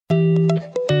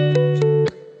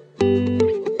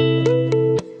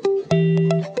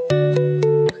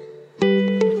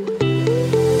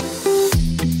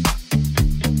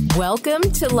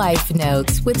to Life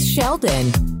Notes with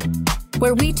Sheldon,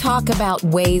 where we talk about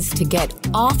ways to get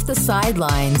off the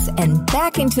sidelines and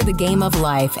back into the game of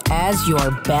life as your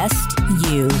best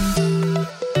you.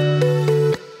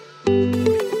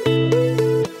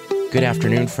 Good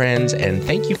afternoon, friends, and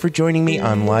thank you for joining me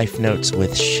on Life Notes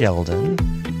with Sheldon,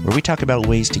 where we talk about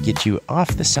ways to get you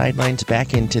off the sidelines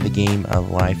back into the game of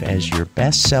life as your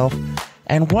best self.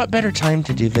 And what better time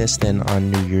to do this than on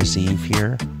New Year's Eve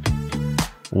here?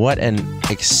 What an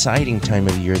exciting time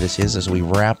of the year this is as we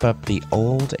wrap up the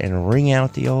old and ring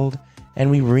out the old and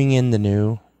we ring in the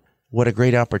new. What a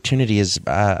great opportunity, as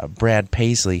Brad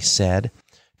Paisley said.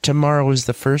 Tomorrow is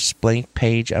the first blank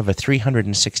page of a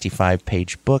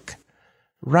 365-page book.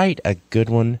 Write a good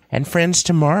one. And friends,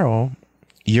 tomorrow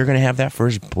you're going to have that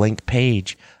first blank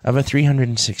page of a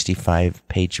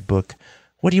 365-page book.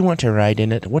 What do you want to write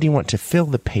in it? What do you want to fill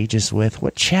the pages with?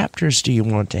 What chapters do you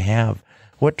want to have?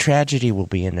 What tragedy will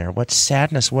be in there? What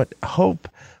sadness? What hope?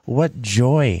 What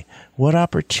joy? What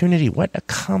opportunity? What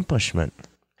accomplishment?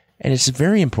 And it's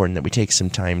very important that we take some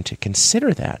time to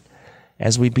consider that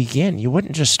as we begin. You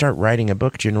wouldn't just start writing a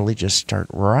book, generally just start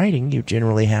writing. You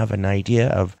generally have an idea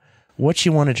of what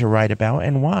you wanted to write about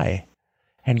and why,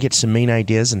 and get some main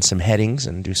ideas and some headings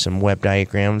and do some web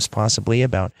diagrams possibly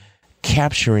about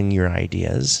capturing your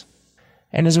ideas.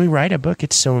 And as we write a book,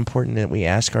 it's so important that we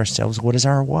ask ourselves, what is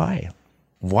our why?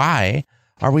 Why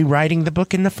are we writing the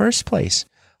book in the first place?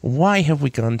 Why have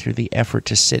we gone through the effort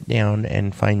to sit down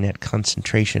and find that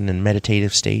concentration and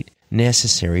meditative state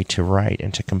necessary to write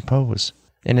and to compose?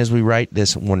 And as we write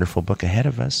this wonderful book ahead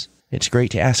of us, it's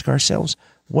great to ask ourselves,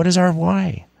 what is our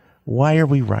why? Why are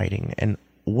we writing? And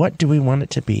what do we want it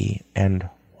to be and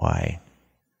why?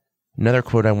 Another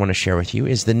quote I want to share with you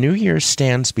is, "The new year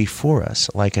stands before us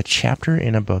like a chapter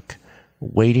in a book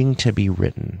waiting to be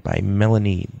written," by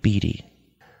Melanie Beattie,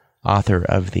 author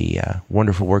of the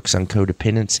wonderful works on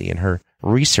codependency, and her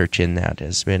research in that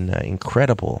has been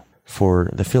incredible for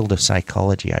the field of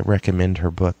psychology. I recommend her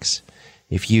books.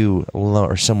 If you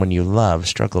or someone you love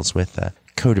struggles with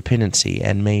codependency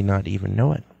and may not even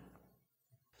know it.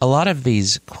 A lot of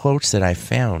these quotes that I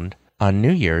found on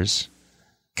New Year's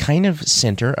kind of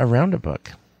center around a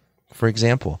book. For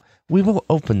example, we will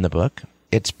open the book.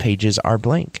 Its pages are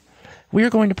blank. We are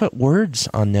going to put words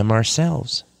on them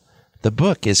ourselves. The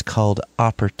book is called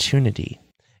Opportunity,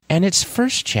 and its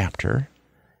first chapter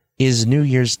is New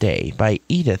Year's Day by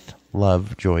Edith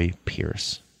Lovejoy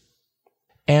Pierce,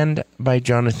 and by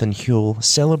Jonathan Huell,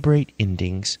 Celebrate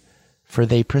Endings, for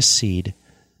they precede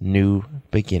new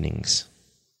beginnings.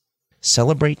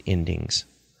 Celebrate endings,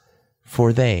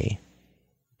 for they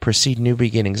precede new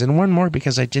beginnings. And one more,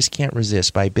 because I just can't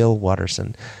resist, by Bill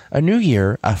Watterson. A new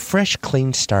year, a fresh,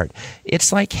 clean start.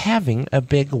 It's like having a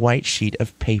big white sheet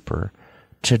of paper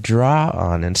to draw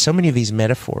on. And so many of these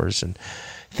metaphors and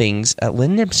things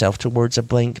lend themselves towards a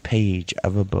blank page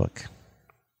of a book.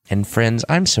 And friends,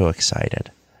 I'm so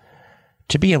excited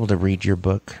to be able to read your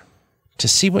book, to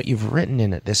see what you've written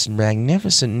in it, this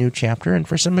magnificent new chapter, and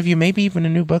for some of you, maybe even a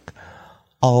new book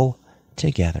all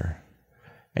together.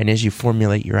 And as you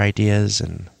formulate your ideas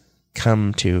and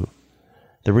come to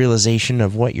the realization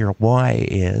of what your why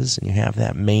is, and you have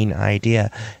that main idea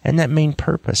and that main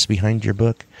purpose behind your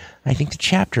book, I think the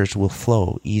chapters will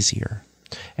flow easier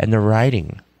and the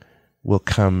writing will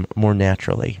come more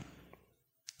naturally.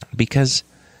 Because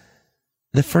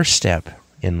the first step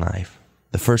in life,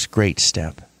 the first great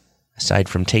step, aside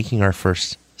from taking our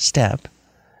first step,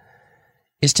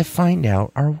 is to find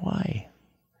out our why.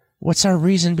 What's our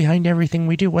reason behind everything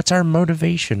we do? What's our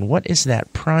motivation? What is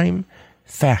that prime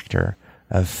factor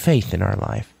of faith in our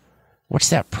life?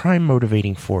 What's that prime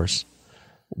motivating force?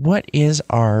 What is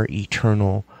our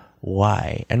eternal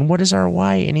why? And what is our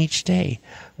why in each day?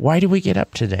 Why do we get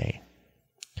up today?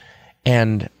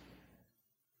 And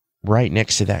right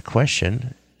next to that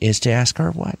question is to ask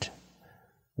our what.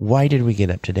 Why did we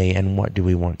get up today, and what do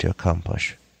we want to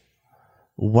accomplish?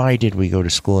 Why did we go to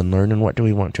school and learn, and what do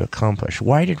we want to accomplish?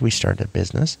 Why did we start a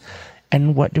business,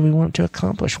 and what do we want to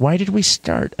accomplish? Why did we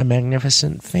start a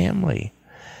magnificent family,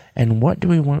 and what do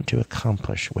we want to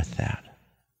accomplish with that?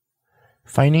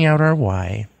 Finding out our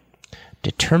why,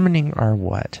 determining our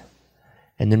what,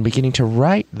 and then beginning to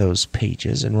write those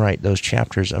pages and write those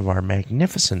chapters of our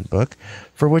magnificent book,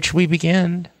 for which we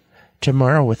begin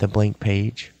tomorrow with a blank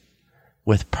page,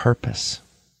 with purpose,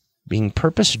 being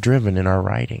purpose-driven in our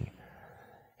writing.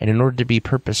 And in order to be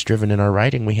purpose-driven in our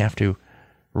writing, we have to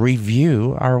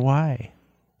review our why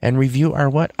and review our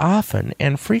what often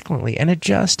and frequently and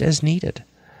adjust as needed,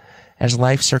 as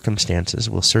life circumstances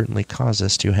will certainly cause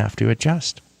us to have to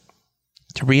adjust,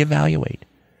 to reevaluate,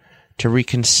 to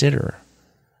reconsider,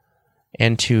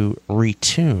 and to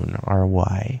retune our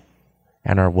why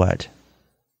and our what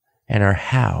and our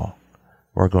how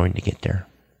we're going to get there.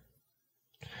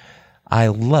 I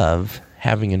love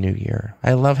having a new year.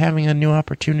 I love having a new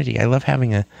opportunity. I love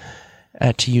having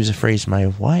to use a phrase my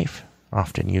wife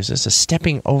often uses, a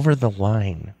stepping over the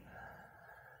line,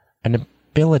 an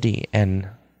ability and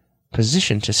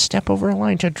position to step over a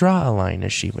line, to draw a line,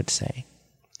 as she would say.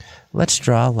 Let's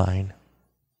draw a line.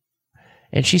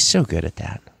 And she's so good at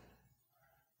that.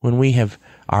 When we have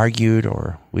argued,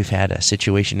 or we've had a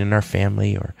situation in our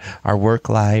family or our work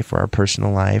life or our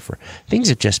personal life, or things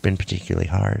have just been particularly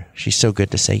hard, she's so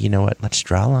good to say, you know what, let's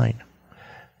draw a line.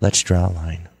 Let's draw a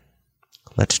line.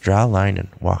 Let's draw a line and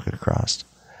walk across.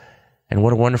 And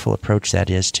what a wonderful approach that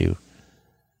is to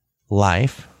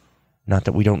life. Not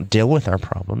that we don't deal with our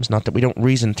problems, not that we don't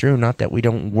reason through, not that we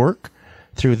don't work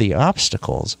through the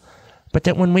obstacles, but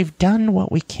that when we've done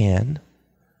what we can,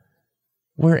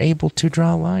 we're able to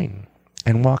draw a line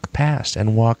and walk past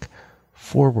and walk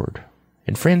forward.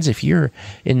 And friends, if you're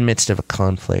in the midst of a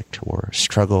conflict or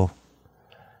struggle,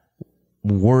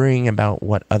 worrying about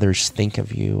what others think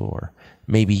of you, or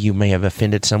maybe you may have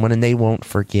offended someone and they won't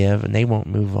forgive and they won't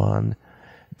move on,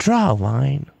 draw a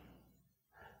line.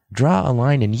 Draw a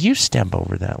line and you step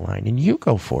over that line and you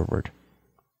go forward.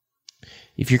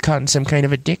 If you're caught in some kind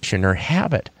of addiction or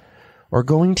habit, or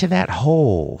going to that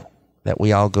hole that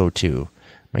we all go to,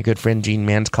 my good friend Gene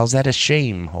Manns calls that a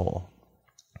shame hole,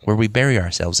 where we bury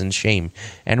ourselves in shame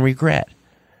and regret,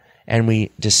 and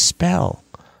we dispel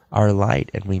our light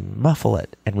and we muffle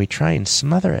it and we try and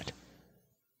smother it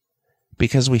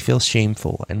because we feel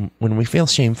shameful. And when we feel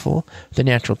shameful, the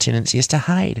natural tendency is to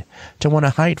hide, to want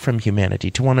to hide from humanity,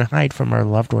 to want to hide from our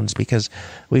loved ones because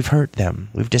we've hurt them,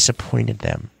 we've disappointed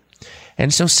them.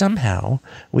 And so somehow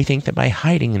we think that by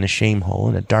hiding in a shame hole,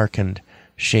 in a darkened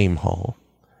shame hole,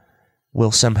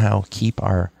 we'll somehow keep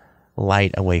our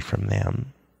light away from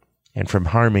them and from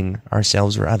harming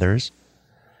ourselves or others.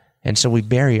 And so we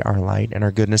bury our light and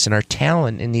our goodness and our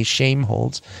talent in these shame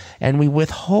holes, and we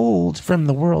withhold from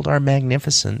the world our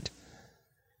magnificent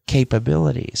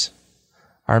capabilities,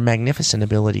 our magnificent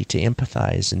ability to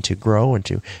empathize and to grow and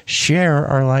to share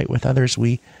our light with others.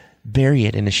 We bury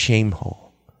it in a shame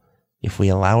hole if we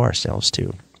allow ourselves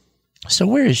to. So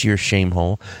where is your shame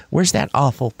hole? Where's that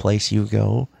awful place you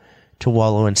go to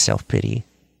wallow in self-pity?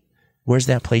 Where's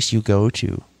that place you go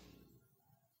to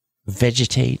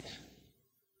vegetate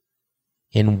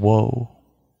in woe?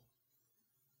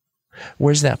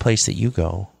 Where's that place that you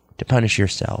go to punish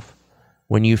yourself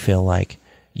when you feel like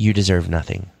you deserve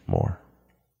nothing more?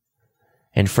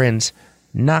 And friends,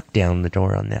 knock down the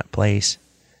door on that place.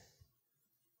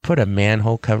 Put a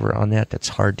manhole cover on that that's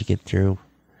hard to get through.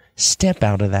 Step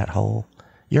out of that hole.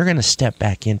 You're going to step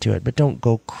back into it, but don't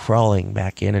go crawling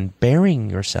back in and burying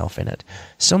yourself in it.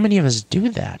 So many of us do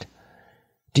that.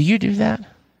 Do you do that?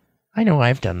 I know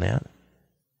I've done that.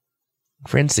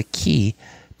 Friends, the key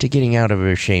to getting out of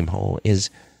a shame hole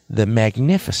is the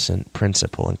magnificent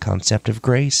principle and concept of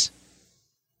grace.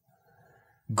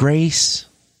 Grace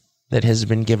that has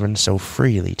been given so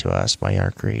freely to us by our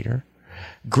Creator.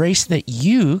 Grace that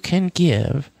you can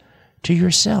give to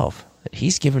yourself, that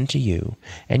He's given to you,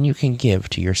 and you can give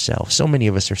to yourself. So many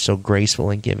of us are so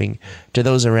graceful in giving to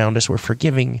those around us. We're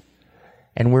forgiving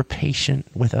and we're patient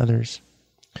with others.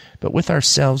 But with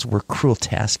ourselves, we're cruel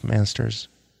taskmasters,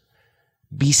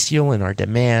 bestial in our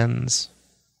demands.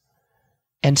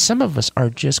 And some of us are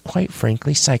just, quite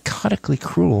frankly, psychotically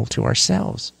cruel to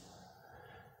ourselves.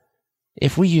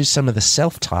 If we use some of the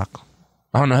self-talk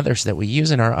on others that we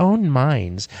use in our own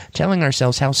minds, telling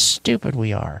ourselves how stupid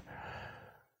we are,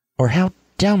 or how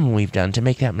dumb we've done to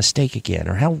make that mistake again,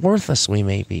 or how worthless we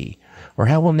may be, or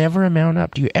how we'll never amount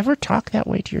up. Do you ever talk that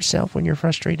way to yourself when you're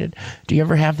frustrated? Do you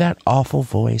ever have that awful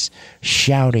voice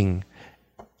shouting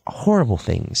horrible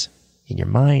things in your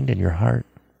mind and your heart?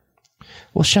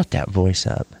 Well, shut that voice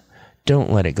up.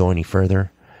 Don't let it go any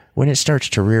further. When it starts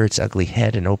to rear its ugly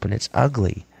head and open its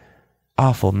ugly,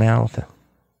 awful mouth,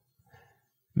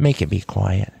 make it be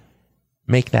quiet.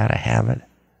 Make that a habit.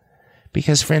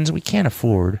 Because, friends, we can't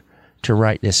afford to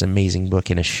write this amazing book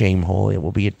in a shame hole. It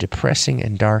will be a depressing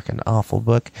and dark and awful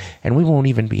book, and we won't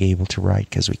even be able to write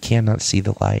because we cannot see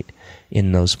the light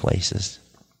in those places.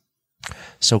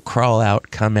 So crawl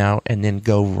out, come out, and then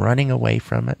go running away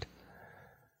from it.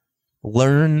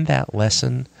 Learn that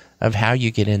lesson of how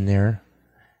you get in there,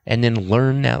 and then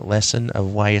learn that lesson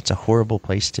of why it's a horrible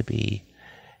place to be,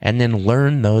 and then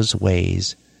learn those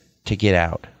ways to get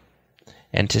out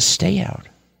and to stay out.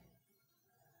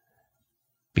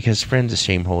 Because, friends, a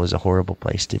shame hole is a horrible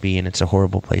place to be, and it's a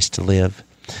horrible place to live,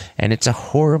 and it's a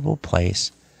horrible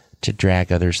place to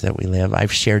drag others that we live.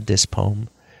 I've shared this poem,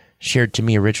 shared to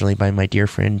me originally by my dear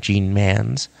friend Jean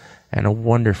Manns, and a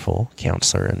wonderful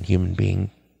counselor and human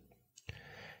being.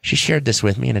 She shared this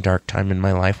with me in a dark time in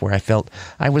my life where I felt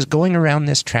I was going around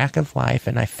this track of life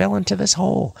and I fell into this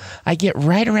hole. I get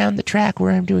right around the track where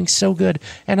I'm doing so good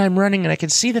and I'm running and I can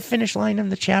see the finish line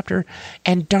of the chapter,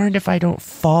 and darned if I don't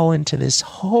fall into this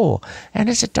hole. And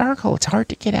it's a dark hole. It's hard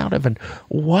to get out of. And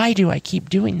why do I keep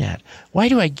doing that? Why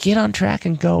do I get on track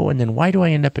and go, and then why do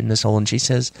I end up in this hole? And she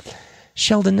says,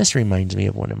 Sheldon, this reminds me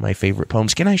of one of my favorite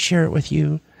poems. Can I share it with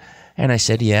you? And I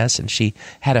said yes, and she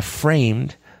had a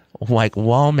framed, like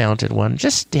wall-mounted one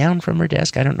just down from her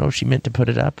desk. I don't know if she meant to put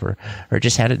it up or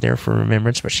just had it there for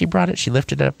remembrance, but she brought it, she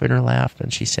lifted it up in her lap,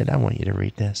 and she said, I want you to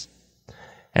read this.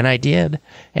 And I did.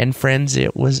 And friends,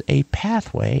 it was a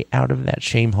pathway out of that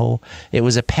shame hole. It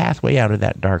was a pathway out of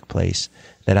that dark place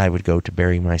that I would go to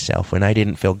bury myself when I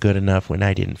didn't feel good enough, when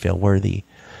I didn't feel worthy,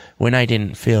 when I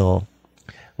didn't feel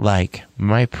like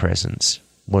my presence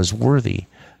was worthy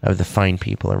of the fine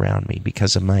people around me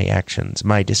because of my actions,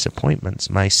 my disappointments,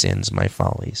 my sins, my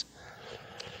follies.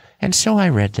 And so I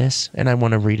read this, and I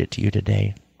want to read it to you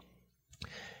today.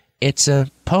 It's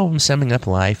a poem summing up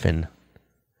life in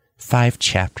 5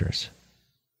 chapters,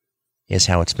 is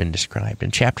how it's been described.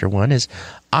 And chapter 1 is,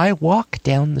 I walk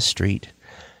down the street.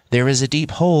 There is a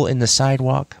deep hole in the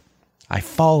sidewalk. I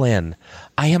fall in.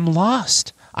 I am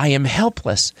lost. I am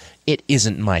helpless. It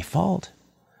isn't my fault.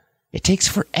 It takes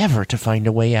forever to find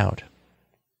a way out.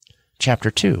 Chapter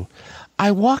 2.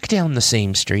 I walk down the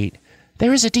same street.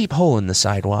 There is a deep hole in the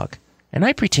sidewalk, and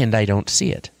I pretend I don't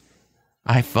see it.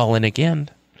 I fall in again.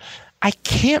 I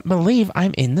can't believe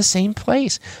I'm in the same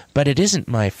place, but it isn't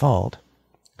my fault.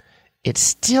 It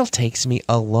still takes me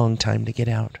a long time to get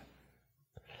out.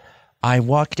 I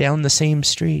walk down the same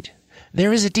street.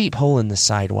 There is a deep hole in the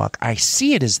sidewalk. I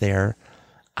see it is there.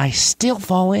 I still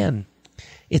fall in.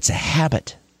 It's a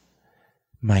habit.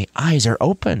 My eyes are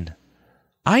open.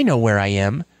 I know where I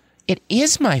am. It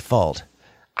is my fault.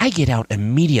 I get out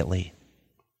immediately.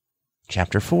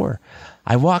 Chapter 4.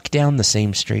 I walk down the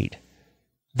same street.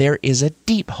 There is a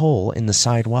deep hole in the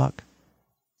sidewalk.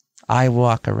 I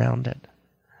walk around it.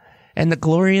 And the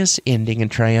glorious ending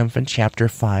and triumphant chapter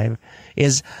 5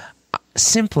 is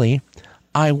simply,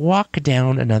 I walk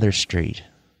down another street.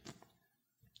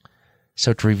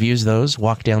 So to review those,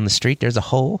 walk down the street, there's a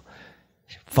hole.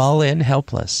 Fall in,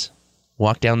 helpless.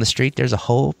 Walk down the street, there's a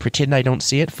hole. Pretend I don't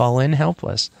see it, fall in,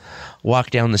 helpless. Walk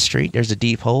down the street, there's a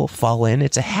deep hole. Fall in,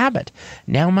 it's a habit.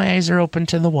 Now my eyes are open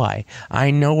to the why.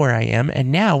 I know where I am,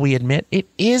 and now we admit it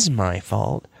is my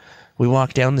fault. We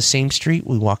walk down the same street,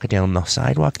 we walk down the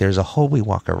sidewalk, there's a hole, we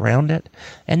walk around it.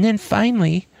 And then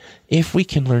finally, if we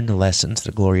can learn the lessons,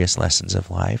 the glorious lessons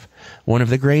of life, one of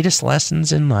the greatest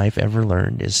lessons in life ever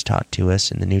learned is taught to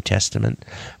us in the New Testament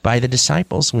by the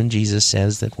disciples when Jesus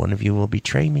says that one of you will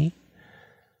betray me.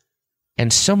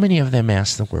 And so many of them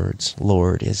ask the words,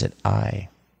 Lord, is it I?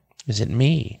 Is it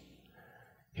me?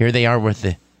 Here they are with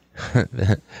the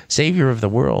Savior of the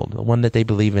world, the one that they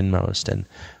believe in most. And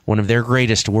one of their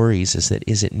greatest worries is that,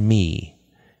 is it me?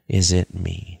 Is it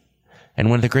me? And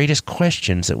one of the greatest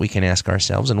questions that we can ask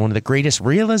ourselves, and one of the greatest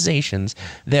realizations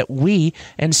that we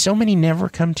and so many never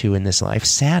come to in this life,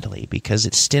 sadly, because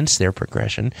it stints their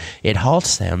progression, it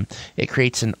halts them, it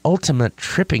creates an ultimate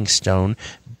tripping stone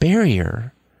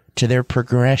barrier to their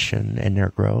progression and their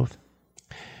growth,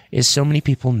 is so many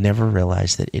people never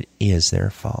realize that it is their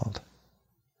fault.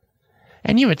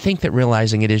 And you would think that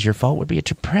realizing it is your fault would be a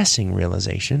depressing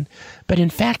realization, but in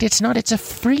fact it's not. It's a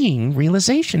freeing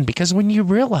realization, because when you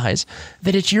realize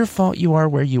that it's your fault you are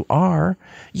where you are,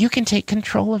 you can take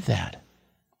control of that.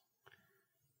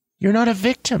 You're not a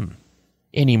victim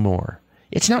anymore.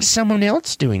 It's not someone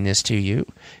else doing this to you.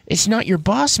 It's not your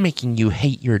boss making you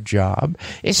hate your job.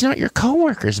 It's not your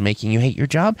coworkers making you hate your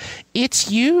job.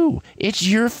 It's you. It's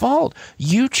your fault.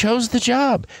 You chose the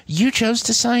job. You chose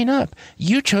to sign up.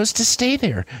 You chose to stay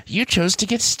there. You chose to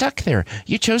get stuck there.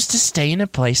 You chose to stay in a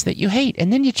place that you hate.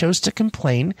 And then you chose to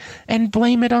complain and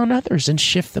blame it on others and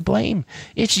shift the blame.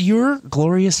 It's your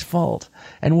glorious fault.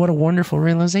 And what a wonderful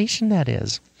realization that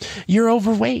is. You're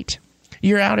overweight.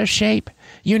 You're out of shape.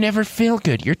 You never feel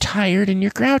good. You're tired and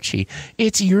you're grouchy.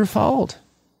 It's your fault.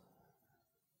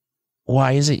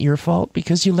 Why is it your fault?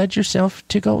 Because you led yourself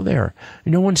to go there.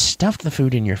 No one stuffed the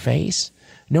food in your face.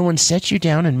 No one set you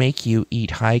down and make you eat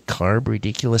high-carb,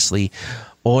 ridiculously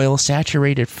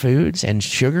oil-saturated foods and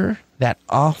sugar, that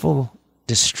awful,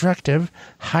 destructive,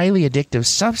 highly addictive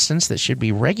substance that should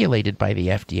be regulated by the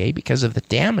FDA because of the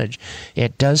damage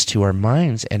it does to our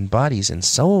minds and bodies and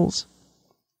souls.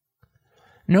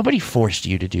 Nobody forced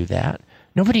you to do that.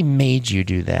 Nobody made you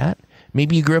do that.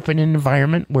 Maybe you grew up in an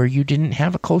environment where you didn't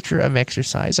have a culture of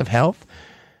exercise, of health.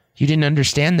 You didn't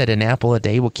understand that an apple a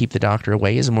day will keep the doctor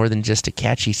away is more than just a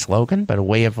catchy slogan, but a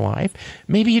way of life.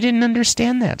 Maybe you didn't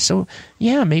understand that. So,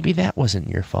 yeah, maybe that wasn't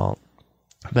your fault.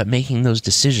 But making those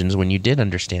decisions when you did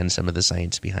understand some of the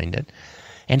science behind it,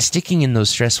 and sticking in those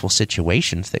stressful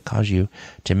situations that cause you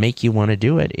to make you want to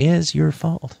do it is your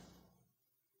fault.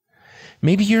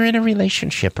 Maybe you're in a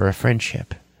relationship or a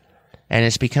friendship, and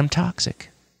it's become toxic.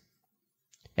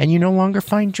 And you no longer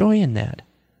find joy in that.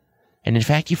 And in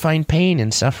fact, you find pain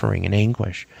and suffering and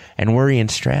anguish and worry and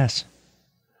stress.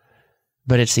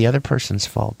 But it's the other person's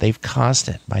fault. They've caused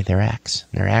it by their acts,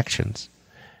 their actions.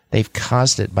 They've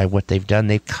caused it by what they've done.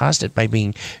 They've caused it by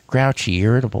being grouchy,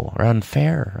 irritable, or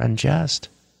unfair, unjust.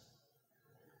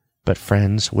 But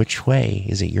friends, which way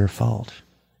is it your fault?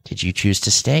 Did you choose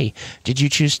to stay? Did you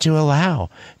choose to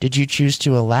allow? Did you choose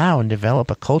to allow and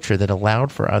develop a culture that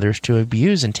allowed for others to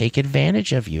abuse and take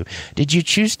advantage of you? Did you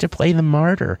choose to play the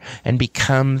martyr and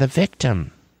become the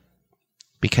victim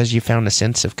because you found a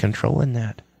sense of control in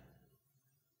that?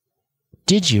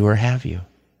 Did you or have you?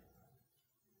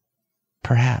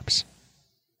 Perhaps.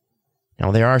 Now,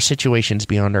 there are situations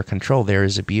beyond our control. There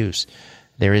is abuse.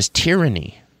 There is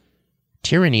tyranny.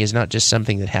 Tyranny is not just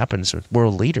something that happens with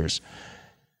world leaders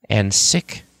and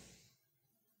sick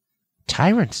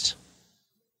tyrants.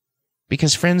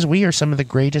 Because, friends, we are some of the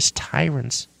greatest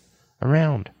tyrants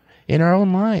around in our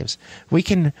own lives. We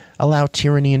can allow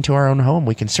tyranny into our own home.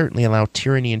 We can certainly allow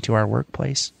tyranny into our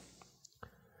workplace.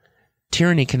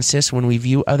 Tyranny consists when we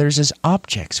view others as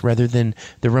objects rather than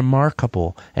the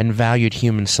remarkable and valued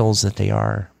human souls that they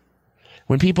are.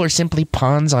 When people are simply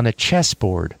pawns on a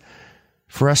chessboard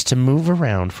for us to move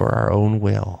around for our own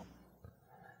will,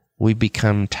 we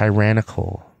become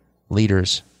tyrannical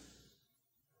leaders.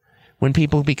 When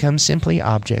people become simply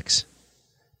objects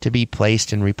to be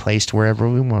placed and replaced wherever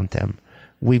we want them,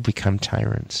 we become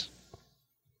tyrants.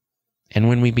 And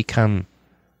when we become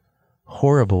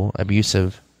horrible,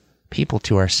 abusive people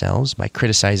to ourselves by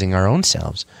criticizing our own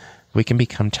selves, we can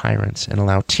become tyrants and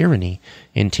allow tyranny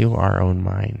into our own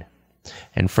mind.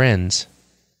 And friends,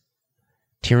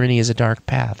 tyranny is a dark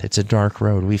path. It's a dark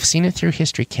road. We've seen it through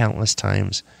history countless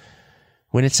times.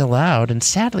 When it's allowed and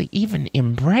sadly even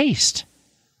embraced,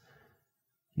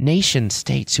 nation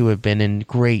states who have been in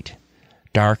great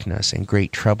darkness and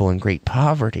great trouble and great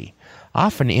poverty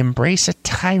often embrace a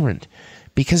tyrant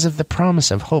because of the promise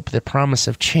of hope, the promise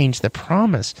of change, the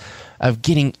promise of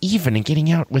getting even and getting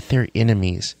out with their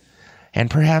enemies. And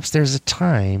perhaps there's a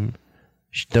time,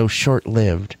 though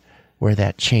short-lived, where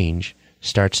that change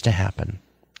starts to happen.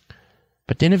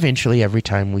 But then eventually, every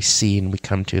time we see and we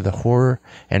come to the horror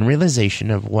and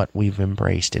realization of what we've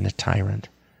embraced in a tyrant.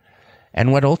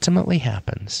 And what ultimately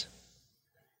happens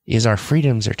is our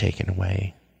freedoms are taken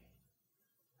away.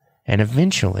 And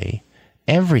eventually,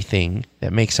 everything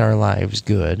that makes our lives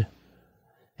good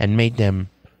and made them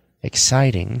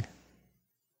exciting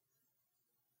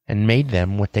and made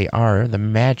them what they are, the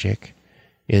magic,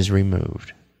 is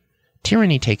removed.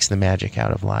 Tyranny takes the magic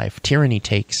out of life. Tyranny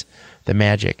takes the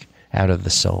magic out of the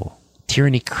soul.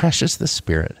 Tyranny crushes the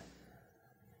spirit,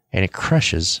 and it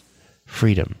crushes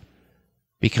freedom,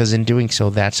 because in doing so,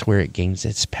 that's where it gains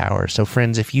its power. So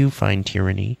friends, if you find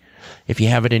tyranny, if you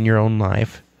have it in your own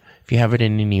life, if you have it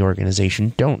in any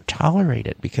organization, don't tolerate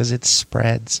it, because it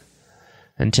spreads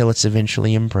until it's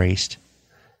eventually embraced,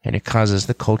 and it causes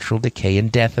the cultural decay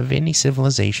and death of any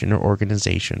civilization or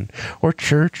organization or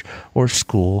church or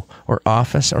school or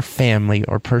office or family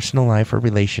or personal life or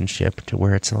relationship to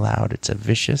where it's allowed. It's a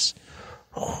vicious,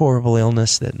 horrible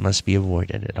illness that must be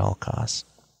avoided at all costs.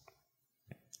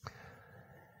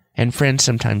 And friends,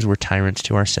 sometimes we're tyrants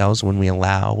to ourselves when we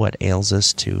allow what ails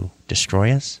us to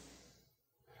destroy us.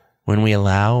 When we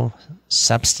allow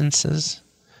substances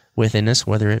within us,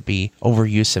 whether it be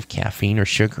overuse of caffeine or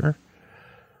sugar,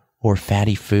 or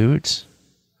fatty foods,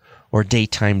 or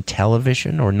daytime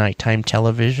television, or nighttime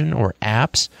television, or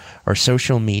apps, or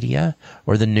social media,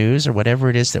 or the news, or whatever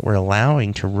it is that we're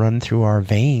allowing to run through our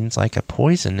veins like a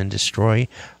poison and destroy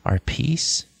our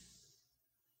peace.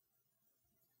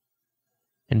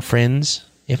 And friends,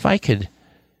 if I could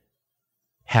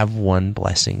have one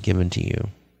blessing given to you,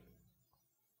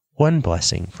 one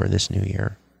blessing for this new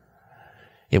year,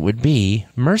 it would be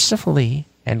mercifully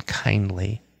and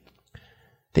kindly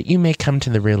that you may come to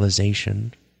the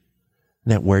realization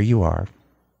that where you are,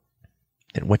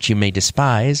 that what you may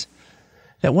despise,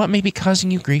 that what may be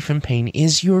causing you grief and pain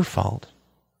is your fault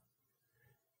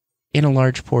in a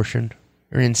large portion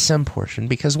or in some portion,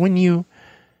 because when you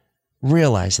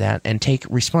realize that and take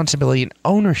responsibility and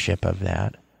ownership of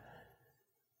that,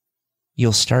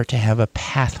 you'll start to have a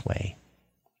pathway,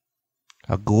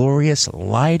 a glorious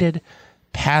lighted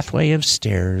pathway of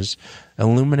stairs,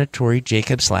 illuminatory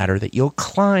Jacob's ladder that you'll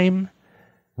climb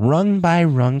rung by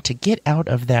rung to get out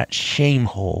of that shame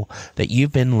hole that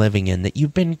you've been living in, that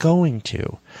you've been going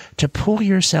to pull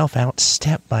yourself out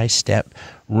step by step.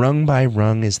 Rung by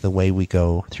rung is the way we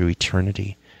go through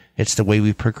eternity. It's the way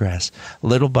we progress,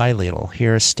 little by little,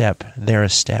 here a step, there a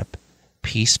step,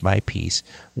 piece by piece,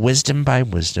 wisdom by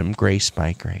wisdom, grace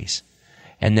by grace.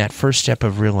 And that first step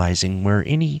of realizing where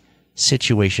any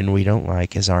situation we don't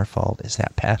like is our fault is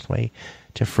that pathway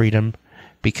to freedom,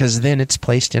 because then it's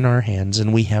placed in our hands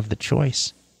and we have the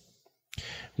choice.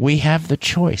 We have the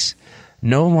choice.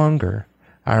 No longer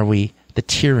are we the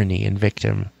tyranny and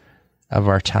victim of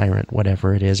our tyrant,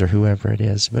 whatever it is or whoever it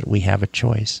is, but we have a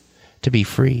choice to be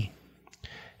free.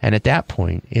 And at that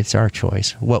point, it's our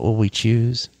choice. What will we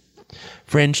choose?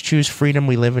 Friends, choose freedom.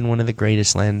 We live in one of the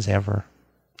greatest lands ever.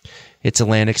 It's a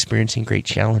land experiencing great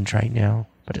challenge right now,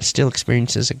 but it still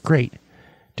experiences a great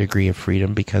degree of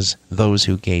freedom because those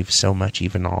who gave so much,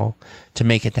 even all, to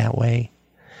make it that way.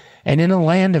 And in a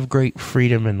land of great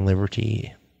freedom and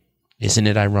liberty, isn't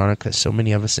it ironic that so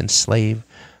many of us enslave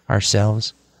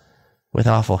ourselves with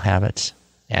awful habits,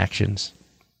 actions,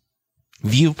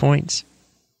 viewpoints,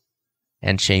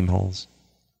 and shame holes?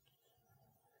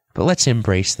 But let's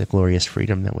embrace the glorious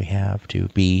freedom that we have to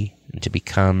be and to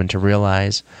become and to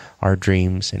realize our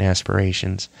dreams and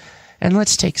aspirations. And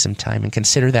let's take some time and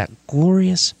consider that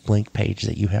glorious blank page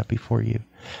that you have before you,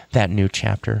 that new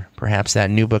chapter, perhaps that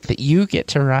new book that you get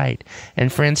to write.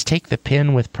 And friends, take the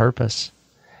pen with purpose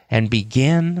and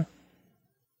begin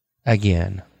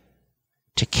again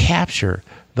to capture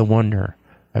the wonder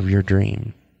of your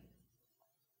dream,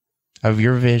 of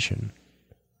your vision,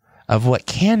 of what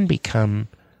can become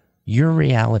your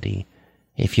reality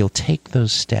if you'll take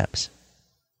those steps.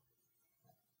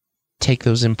 Take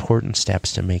those important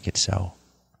steps to make it so.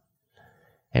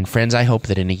 And friends, I hope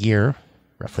that in a year,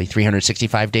 roughly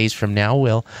 365 days from now,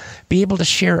 we'll be able to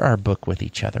share our book with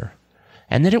each other.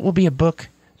 And that it will be a book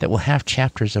that will have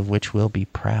chapters of which we'll be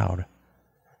proud.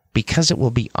 Because it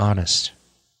will be honest.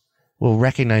 We'll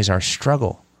recognize our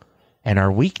struggle and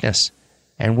our weakness,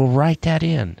 and we'll write that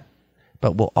in.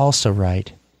 But we'll also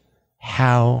write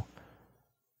how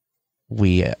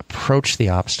we approach the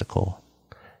obstacle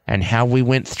and how we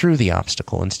went through the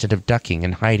obstacle instead of ducking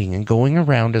and hiding and going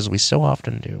around as we so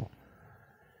often do.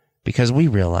 Because we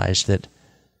realized that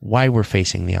why we're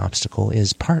facing the obstacle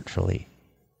is partly,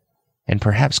 and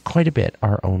perhaps quite a bit,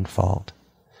 our own fault.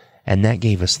 And that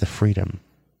gave us the freedom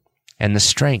and the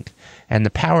strength and the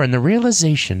power and the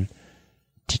realization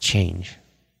to change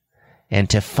and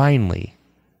to finally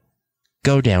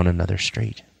go down another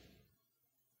street.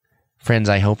 Friends,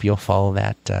 I hope you'll follow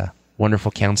that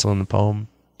wonderful counsel in the poem.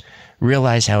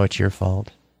 Realize how it's your fault.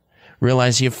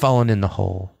 Realize you've fallen in the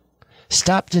hole.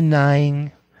 Stop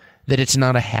denying that it's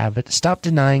not a habit. Stop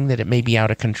denying that it may be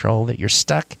out of control, that you're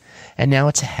stuck, and now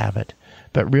it's a habit.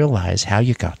 But realize how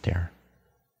you got there.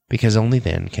 Because only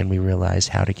then can we realize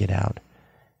how to get out.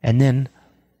 And then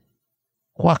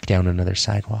walk down another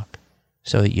sidewalk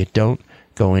so that you don't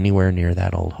go anywhere near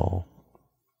that old hole.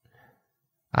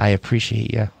 I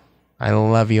appreciate you. I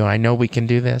love you. I know we can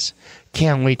do this.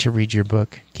 Can't wait to read your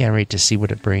book. Can't wait to see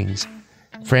what it brings.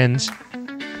 Friends,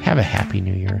 have a happy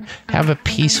new year. Have a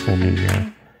peaceful new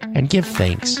year. And give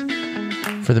thanks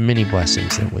for the many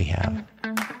blessings that we have.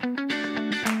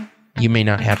 You may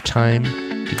not have time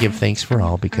to give thanks for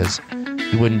all because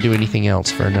you wouldn't do anything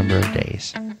else for a number of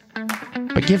days.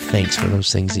 But give thanks for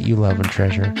those things that you love and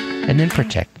treasure, and then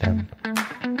protect them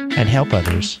and help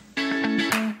others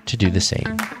to do the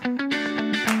same.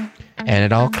 And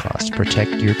at all costs,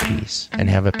 protect your peace and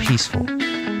have a peaceful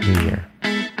new year.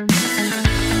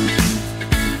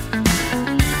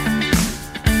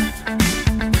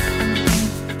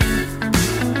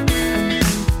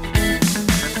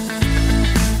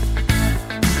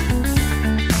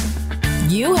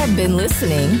 You have been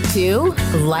listening to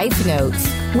Life Notes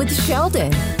with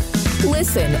Sheldon.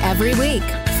 Listen every week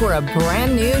for a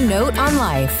brand new note on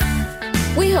life.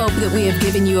 We hope that we have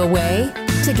given you a way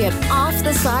to get off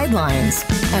the sidelines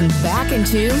and back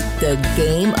into the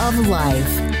game of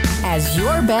life as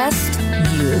your best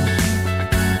you.